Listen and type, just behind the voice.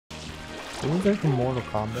Isn't there from Mortal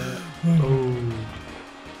Kombat? Oh,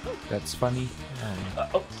 that's funny.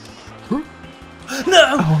 Oh.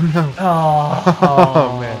 No! Oh no! Oh,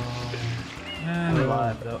 Oh man! I'm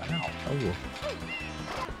alive though. Ow. Oh.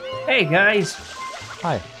 Hey guys!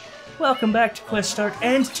 Hi. Welcome back to Quest Start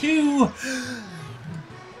and to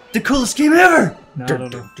the coolest game ever! No, I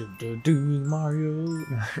don't know. Mario.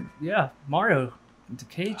 Yeah, Mario. The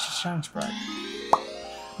Cage Shine Sprite.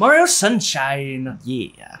 Mario Sunshine!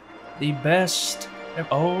 Yeah. The best.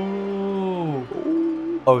 Oh!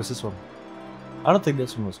 Oh, it's this one. I don't think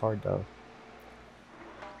this one was hard though.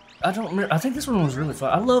 I don't remember. I think this one was really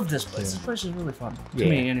fun. I love this place. Yeah. This place is really fun. Yeah.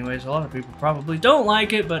 To me, anyways. A lot of people probably don't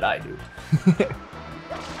like it, but I do.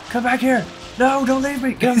 Come back here! No, don't leave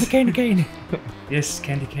me! Get on the candy cane! Yes,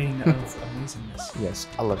 candy cane of amazingness. Yes,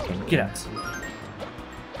 I love candy. Get out.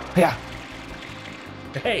 Yeah.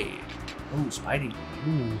 Hey! Oh, Spidey.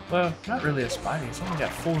 Ooh. Well, not really a Spidey. It's only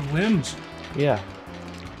got 4 limbs. Yeah.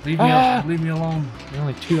 Leave me, leave me alone.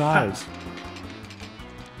 Only 2 eyes.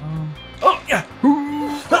 Oh, yeah!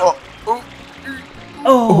 Oh. Oh.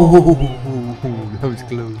 Oh! Oh, that was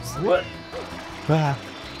close. What? Ah.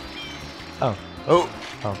 Oh. Oh.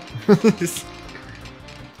 Oh.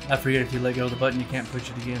 I forget if you let go of the button, you can't push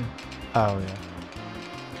it again. Oh yeah.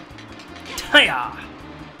 Hiya!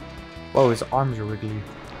 Whoa, his arms are wiggly.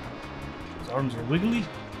 His arms are wiggly.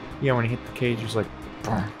 Yeah, when he hit the cage, it's like.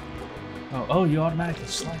 Oh, you automatically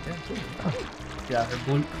slide there too. Oh. Get out of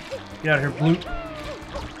here, Bloop. Get out of here, Bloop.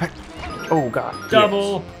 Oh god.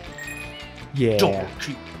 Double! Yes. Yeah. Double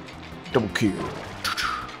kill. Double kill.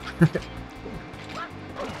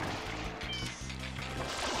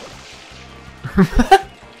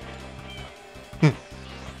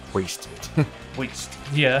 Wasted. Waste.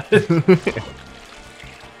 Yeah.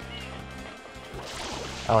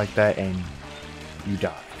 I like that, and you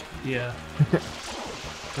die. Yeah.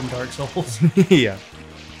 From Dark Souls. Yeah.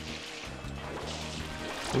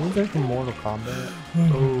 Isn't there from Mortal Kombat?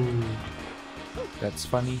 Oh, that's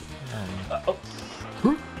funny. Oh.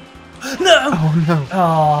 No! Oh no!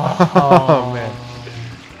 Oh, Oh man!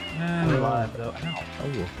 I'm alive though. Ow.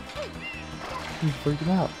 Oh, he's freaking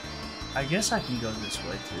out. I guess I can go this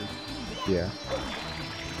way too. Yeah.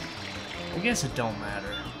 I guess it don't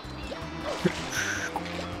matter.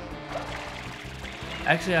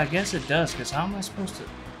 Actually, I guess it does, because how am I supposed to...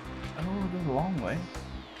 I don't want to go the long way.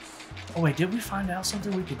 Oh wait, did we find out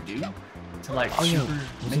something we could do? To like super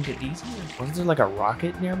make it easier? Wasn't there like a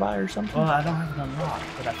rocket nearby or something? Well, I don't have it unlocked,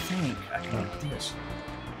 but I think I can get this.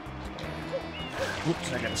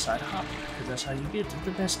 Whoops, I got a side hop, because that's how you get to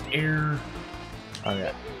the best air. Oh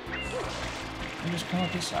yeah. And just come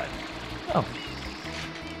up this side. Oh.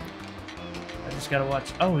 I just gotta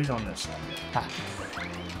watch. Oh, he's on this side. Ha.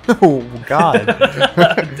 Oh god.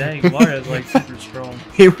 Dang, Mario's like super strong.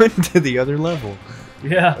 He went to the other level.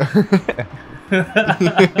 Yeah.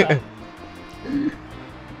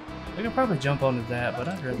 I could probably jump onto that, but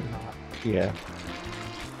I'd rather not. Yeah.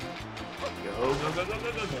 Go, go, go, go,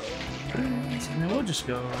 go, go, go. Nice. And then we'll just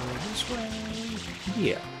go this way.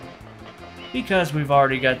 Yeah. Because we've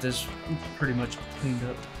already got this pretty much cleaned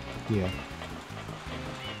up. Yeah.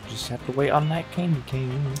 Just have to wait on that candy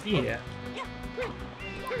cane. Yeah.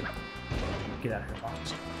 Get out of here,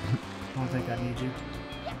 box. I don't think I need you.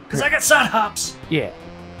 Because I got side hops! Yeah.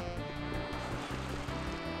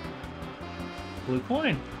 Blue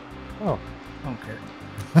coin. Oh. I don't care.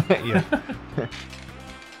 Yeah.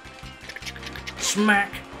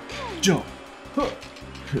 Smack. Jump. Huh.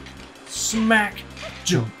 Smack.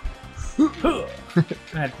 Jump. Huh.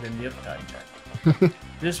 I had to put in the other time track.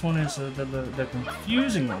 This one is the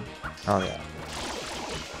confusing one. Oh yeah.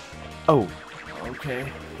 Oh.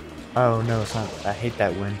 Okay. Oh no, it's not. I hate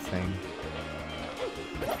that wind thing.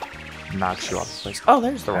 Knocks you off the place. Oh,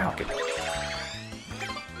 there's the rocket.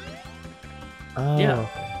 Oh. Yeah.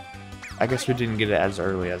 I guess we didn't get it as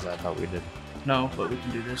early as I thought we did. No, but we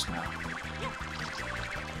can do this now.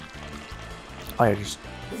 Oh yeah, just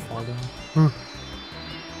fall down.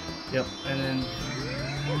 Yep, and then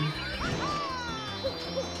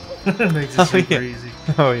it makes it super easy.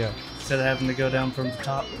 Oh yeah. Instead of having to go down from the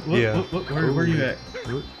top. Whoop, Yeah. whoop, whoop, where are you at?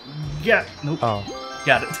 Yeah. Nope. Oh.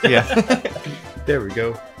 Got it. Yeah. There we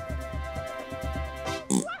go.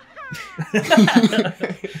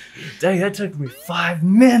 Dang, that took me 5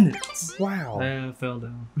 minutes. Wow. I fell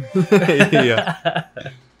down. Yeah.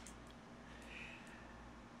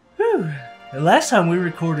 Whew. The last time we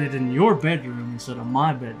recorded in your bedroom instead of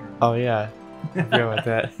my bedroom. Oh yeah. I forgot about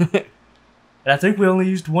that. And I think we only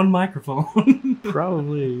used 1 microphone.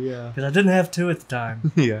 Probably, yeah. Because I didn't have 2 at the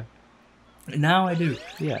time. Yeah. And now I do.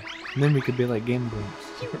 Yeah. And then we could be like Game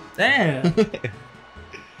Booms. Damn.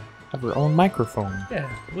 Have our own microphone. Yeah,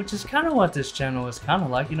 which is kind of what this channel is kind of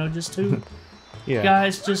like, you know, just two Yeah.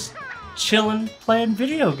 guys just chilling, playing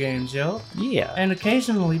video games, yo. Yeah. And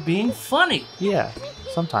occasionally being funny. Yeah.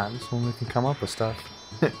 Sometimes when we can come up with stuff.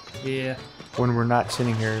 Yeah. When we're not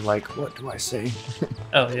sitting here like, what do I say?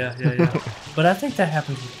 Oh, yeah. But I think that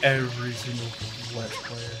happens with every single Let's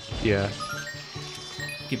Player. Yeah.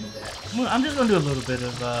 Give me that. Well, I'm just going to do a little bit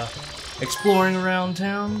of exploring around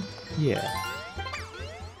town. Yeah.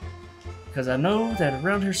 Because I know that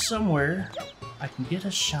around here somewhere, I can get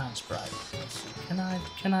a shine sprite. So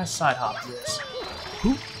can I side hop this?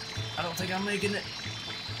 I don't think I'm making it.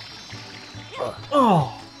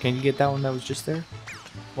 Oh! Can you get that one that was just there?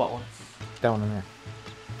 What one? That one in there.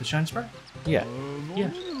 The shine sprite? Yeah. Yeah.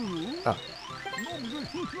 Oh.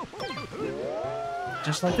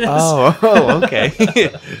 Just like this. Oh, okay.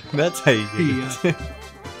 That's how you get it.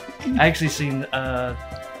 I actually seen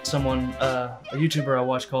someone, a YouTuber I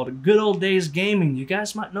watch called Good Old Days Gaming. You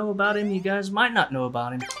guys might know about him. You guys might not know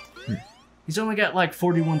about him. He's only got like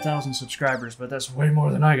 41,000 subscribers, but that's way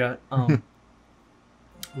more than I got.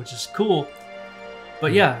 Which is cool.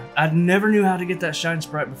 But yeah, I never knew how to get that shine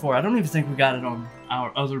sprite before. I don't even think we got it on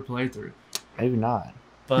our other playthrough. Maybe not.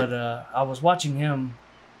 But I was watching him,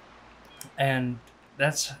 and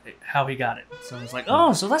that's how he got it. So I was like,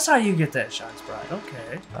 oh, so that's how you get that shine sprite.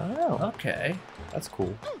 Okay. Oh. Okay. That's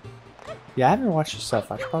cool. Yeah, I haven't watched his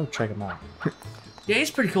stuff. I should probably check him out. Yeah, he's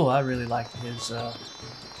pretty cool. I really like his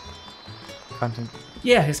Content?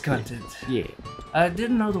 yeah, his content. Yeah. I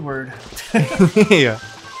didn't know the word. Yeah.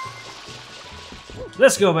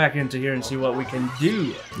 Let's go back into here and see what we can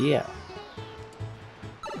do. Yeah.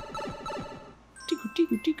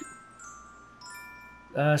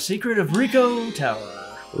 Secret of Rico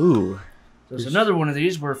Tower. Ooh. There's another one of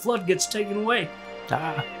these where flood gets taken away.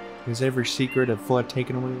 Ah. Is every secret of flood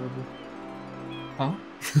taken away level? Huh?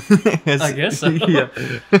 I guess so. Yeah.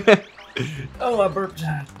 Oh, I burped.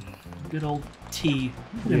 Good old tea.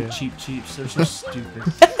 Them Yeah. cheaps. They're so stupid.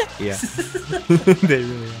 Yeah. They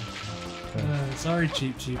really are. Sorry,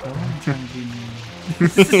 cheap. I wasn't trying to be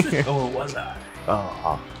mean. Or was I?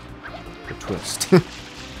 Oh. The twist.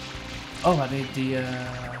 Oh, I need the,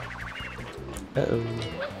 Uh-oh.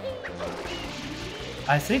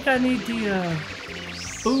 I think I need the,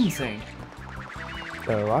 boom thing.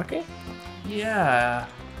 The rocket? Yeah.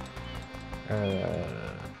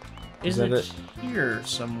 Is Is that it it? here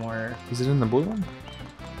somewhere? Is it in the blue one?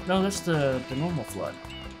 No, that's the normal flood.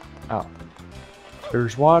 Oh.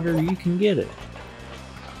 There's water, you can get it.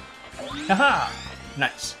 Haha!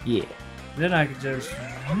 Nice. Yeah. Then I could just...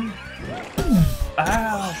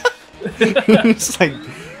 Ow! It's like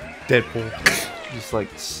Deadpool. Just like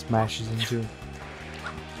smashes into it.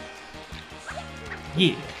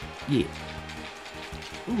 Yeah. Yeah.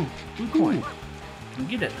 Ooh, blue coin. You can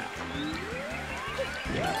get it now.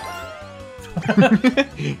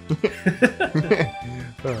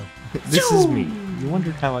 This is me. You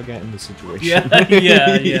wondered how I got in this situation.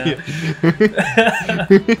 Yeah.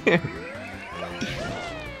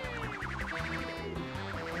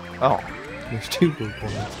 Oh, there's two blue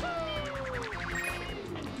coins.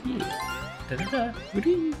 Da-da-da.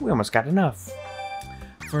 We almost got enough.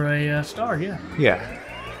 For a star, yeah. Yeah.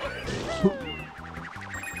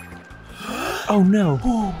 Oh no.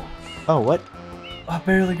 Oh, what? I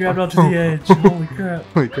barely grabbed onto the edge. Holy crap.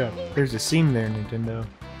 Holy crap. There's a seam there, Nintendo.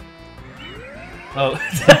 Oh.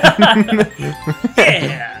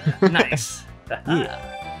 Yeah. Nice. Yeah.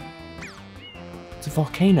 It's a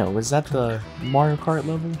volcano. Was that the Mario Kart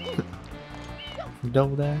level? From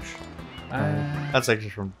Double Dash? That's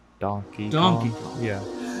actually from Donkey Kong. Yeah.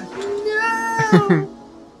 No!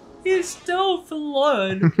 You stole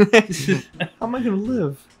flood. How am I gonna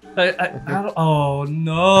live? I don't, oh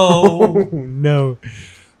no. Oh no.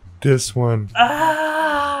 This one.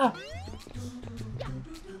 Ah!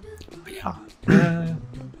 Yeah.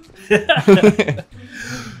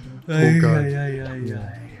 Ay, God.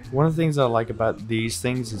 ay. One of the things I like about these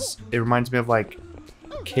things is it reminds me of like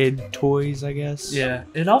kid toys, I guess. Yeah,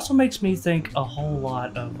 it also makes me think a whole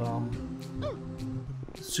lot of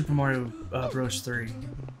Super Mario Bros. 3.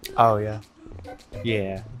 Oh yeah.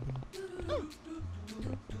 Yeah.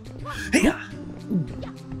 Yeah.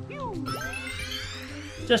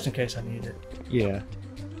 Just in case I need it. Yeah.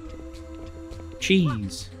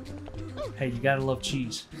 Cheese. Hey, you gotta love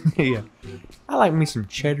cheese. Yeah. I like me some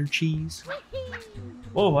cheddar cheese.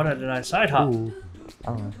 Whoa, what did I side hop? Ooh. I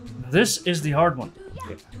don't know. This is the hard one.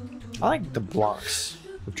 Yeah. I like the blocks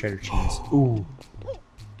of cheddar cheese. Ooh.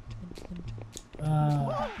 No!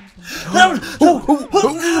 Oh,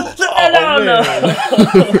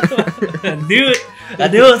 I knew it! I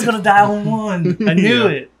knew I was gonna die on one. I knew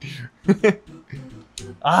it.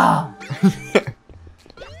 Ah.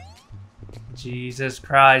 Jesus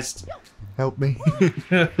Christ. Help me.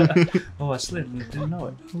 Oh, I slid and didn't know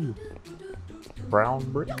it. Ooh. Brown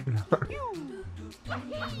brick.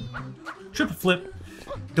 Triple flip.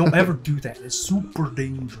 Don't ever do that. It's super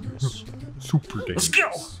dangerous. Super dangerous.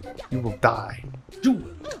 Let's go. You will die. Do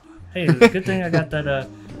it. Hey, good thing I got that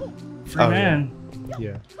free man.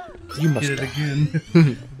 Yeah. You must Get it die. again.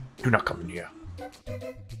 Do not come in here.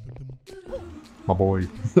 My boy.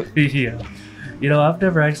 Yeah. You know, I've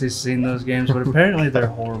never actually seen those games, but apparently they're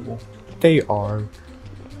horrible. They are.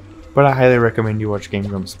 But I highly recommend you watch Game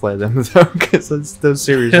Grumps play them, though, because those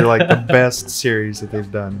series are like the best series that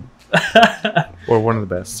they've done. Or one of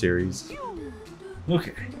the best series.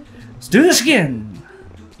 Okay. Let's do this again.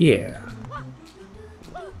 Yeah.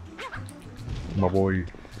 My boy.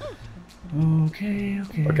 Okay.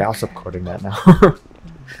 Okay, I'll stop quoting that now.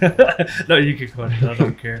 No, you can quote it. I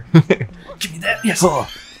don't care. Give me that. Yes.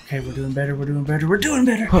 Okay, we're doing better.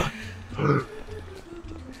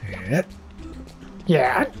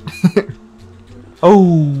 Yeah.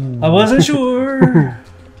 Oh. I wasn't sure.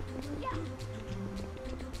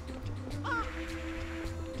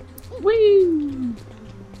 Woo.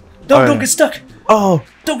 Don't get stuck. Oh.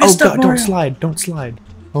 Don't get stuck, God, Mario. don't slide.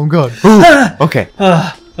 Oh God. Okay.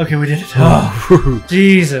 Okay, we did it. Oh,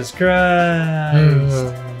 Jesus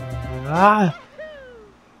Christ. I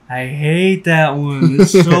hate that one.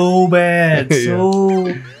 It's so bad.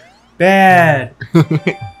 So bad.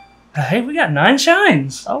 Hey, we got 9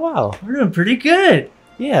 shines. Oh wow. We're doing pretty good.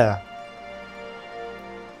 Yeah.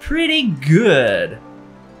 Pretty good.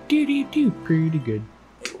 Pretty good.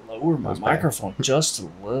 Lower my microphone just a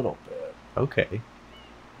little bit. Okay.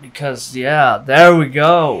 Because, yeah, there we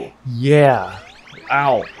go. Yeah.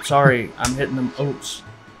 Ow. Sorry, I'm hitting them. Oops.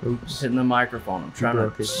 Oops. Hitting the microphone. I'm trying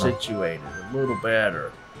broke to it. situate it a little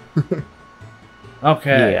better.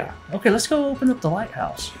 Okay. Yeah. Okay, let's go open up the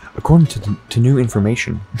lighthouse. According to new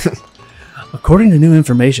information. According to new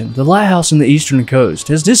information, the lighthouse in the eastern coast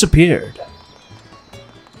has disappeared.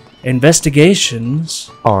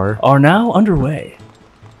 Investigations are now underway.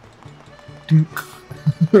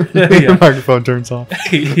 Your microphone turns off.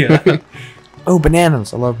 Yeah. Oh,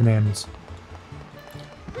 bananas. I love bananas.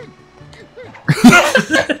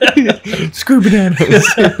 Screw bananas.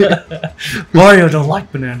 Mario don't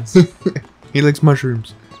like bananas. He likes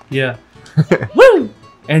mushrooms. Yeah. Woo!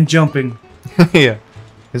 And jumping. Yeah.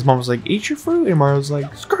 His mom was like, eat your fruit. And Mario's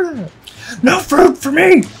like, screw that. No fruit for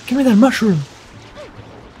me! Give me that mushroom.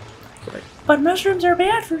 But mushrooms are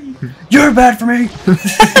bad for you. You're bad for me!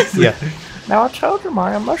 Yeah. Now I told you,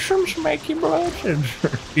 Mario, mushrooms make you bloated.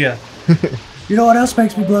 Yeah. You know what else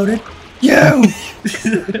makes me bloated? You!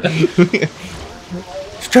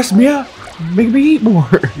 Stress me out. Make me eat more.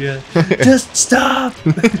 Yeah. Just stop!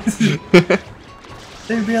 Leave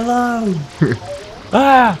me alone.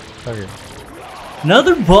 Ah! Okay.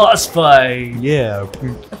 Another boss fight! Yeah.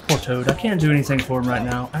 Poor Toad, I can't do anything for him right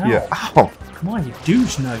now. Ow. Yeah. Ow. Come on, you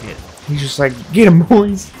douche nugget. He's just like, get him,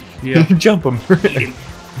 boys. Yeah. Jump him.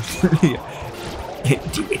 Yeah.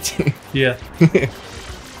 Do it. Yeah.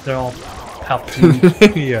 They're all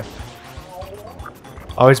Palpatine. Yeah.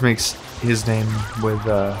 Always makes his name with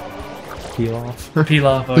Pilaf.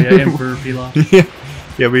 Pilaf, oh yeah, Emperor Pilaf. Yeah.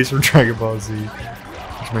 Yeah, but he's from Dragon Ball Z.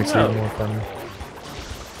 Which makes it even more funny.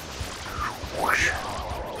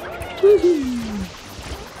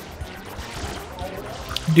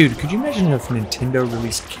 Dude, could you imagine if Nintendo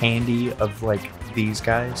released candy of like these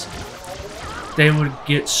guys? They would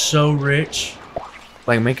get so rich.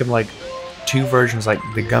 Like make them like 2 versions, like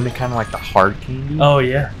the gummy kind of like the hard candy. Oh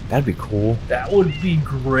yeah. That'd be cool. That would be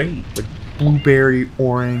great. Like blueberry,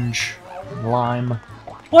 orange, lime,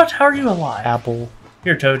 What? How are you alive? apple.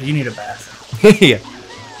 Here, Toad, you need a bath. Yeah.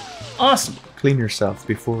 Awesome. Clean yourself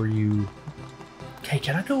before you. Okay,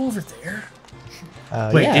 can I go over there?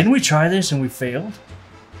 Wait, yeah. didn't we try this and we failed?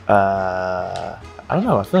 I don't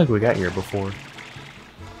know. I feel like we got here before.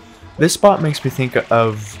 This spot makes me think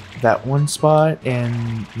of that one spot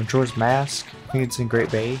in Majora's Mask. I think it's in Great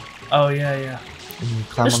Bay. Oh, yeah, yeah. And you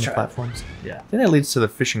climb Let's on the try it. platforms. Yeah. I think that leads to the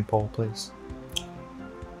fishing pole place.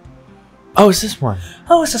 Oh, it's this one.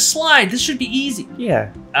 Oh, it's a slide. This should be easy.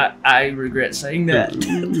 Yeah. I regret saying that.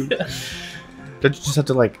 Don't you just have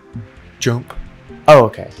to, like, jump? Oh,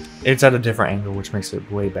 okay. It's at a different angle, which makes it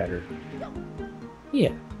way better.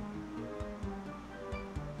 Yeah.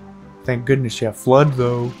 Thank goodness you have flood,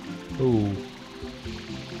 though. Ooh.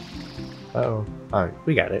 Uh-oh. Alright,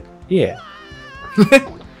 we got it. Yeah.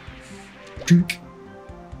 Drink.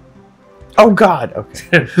 Oh, God.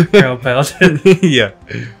 Okay. Girl pelt. Yeah.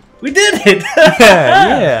 We did it!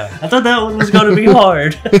 Yeah. I thought that one was going to be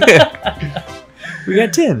hard. We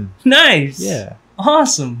got 10. Nice. Yeah.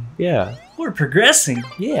 Awesome. Yeah. We're progressing.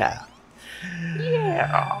 Yeah.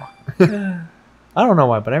 Yeah. I don't know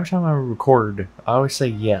why, but every time I record, I always say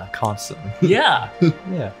yeah constantly. Yeah.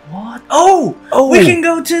 Yeah. What? Oh! We can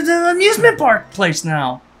go to the amusement park place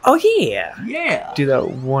now. Oh, yeah. Yeah. Do that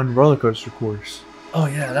one roller coaster course. Oh,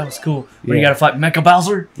 yeah, that was cool. Where Yeah. you gotta fight Mecha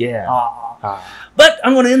Bowser? Yeah. But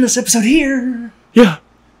I'm gonna end this episode here. Yeah.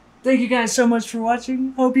 Thank you guys so much for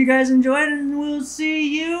watching. Hope you guys enjoyed, and we'll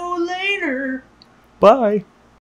see you later. Bye.